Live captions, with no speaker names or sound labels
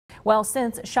Well,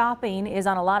 since shopping is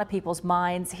on a lot of people's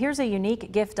minds, here's a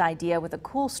unique gift idea with a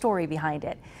cool story behind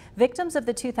it. Victims of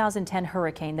the 2010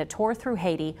 hurricane that tore through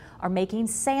Haiti are making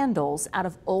sandals out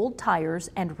of old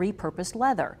tires and repurposed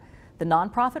leather. The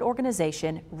nonprofit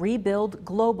organization Rebuild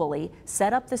Globally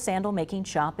set up the sandal making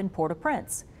shop in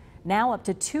Port-au-Prince. Now up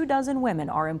to 24 women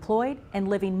are employed and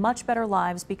living much better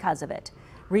lives because of it.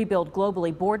 Rebuild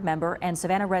Globally board member and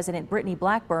Savannah resident Brittany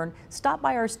Blackburn stopped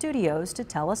by our studios to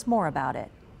tell us more about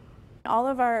it. All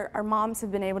of our moms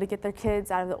have been able to get their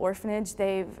kids out of the orphanage.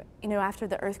 After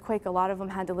the earthquake, a lot of them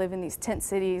had to live in these tent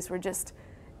cities where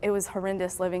it was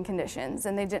horrendous living conditions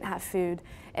and they didn't have food.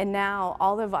 And now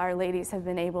all of our ladies have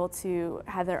been able to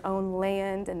have their own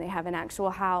land and they have an actual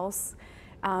house.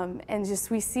 And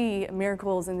we see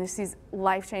miracles and these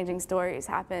life-changing stories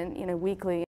happen,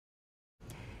 weekly.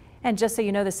 And just so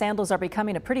you know, the sandals are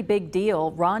becoming a pretty big deal.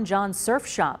 Ron John's Surf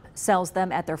Shop sells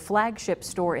them at their flagship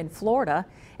store in Florida.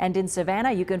 And in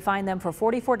Savannah, you can find them for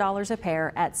 $44 a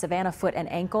pair at Savannah Foot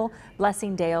and Ankle,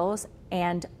 Blessingdale's,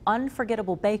 and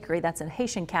Unforgettable Bakery. That's a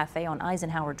Haitian cafe on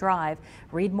Eisenhower Drive.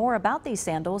 Read more about these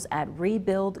sandals at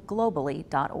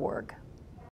rebuildglobally.org.